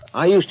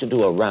I used to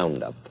do a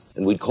roundup,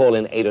 and we'd call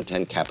in 8 or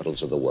 10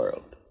 capitals of the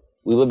world.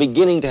 We were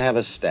beginning to have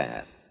a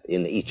staff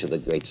in each of the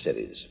great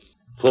cities,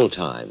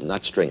 full-time,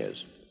 not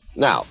stringers.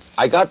 Now,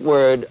 I got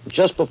word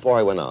just before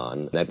I went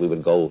on that we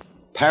would go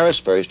Paris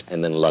first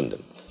and then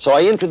London. So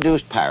I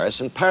introduced Paris,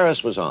 and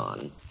Paris was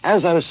on.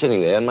 As I was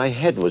sitting there, and my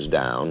head was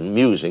down,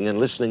 musing and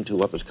listening to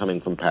what was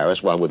coming from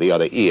Paris, while with the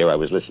other ear I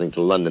was listening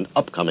to London,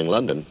 upcoming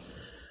London,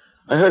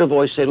 I heard a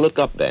voice say, "Look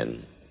up,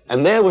 Ben."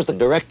 And there was the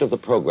director of the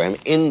program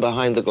in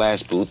behind the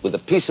glass booth with a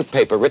piece of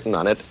paper written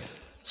on it,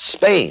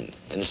 Spain,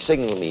 and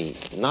signaling me,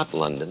 not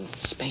London,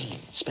 Spain,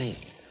 Spain.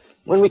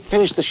 When we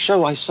finished the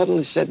show, I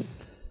suddenly said,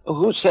 "Oh,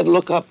 who said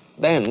look up,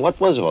 Ben?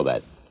 What was all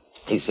that?"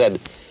 He said,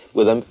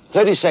 "With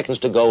 30 seconds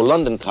to go,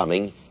 London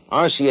coming,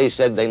 RCA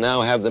said they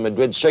now have the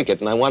Madrid circuit,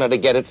 and I wanted to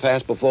get it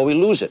fast before we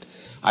lose it.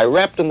 I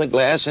rapped on the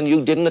glass, and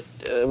you didn't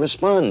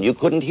respond. You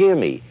couldn't hear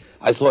me.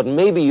 I thought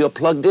maybe you're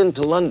plugged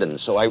into London.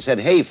 So I said,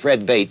 'Hey,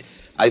 Fred Bate,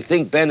 I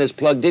think Ben is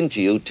plugged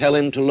into you. Tell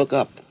him to look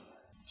up.'"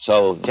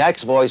 So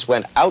Jack's voice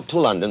went out to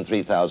London,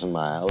 3,000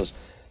 miles.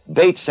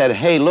 Bate said,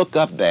 "Hey, look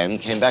up, Ben,"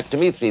 came back to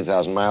me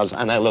 3,000 miles,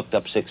 and I looked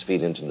up 6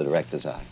 feet into the director's eye.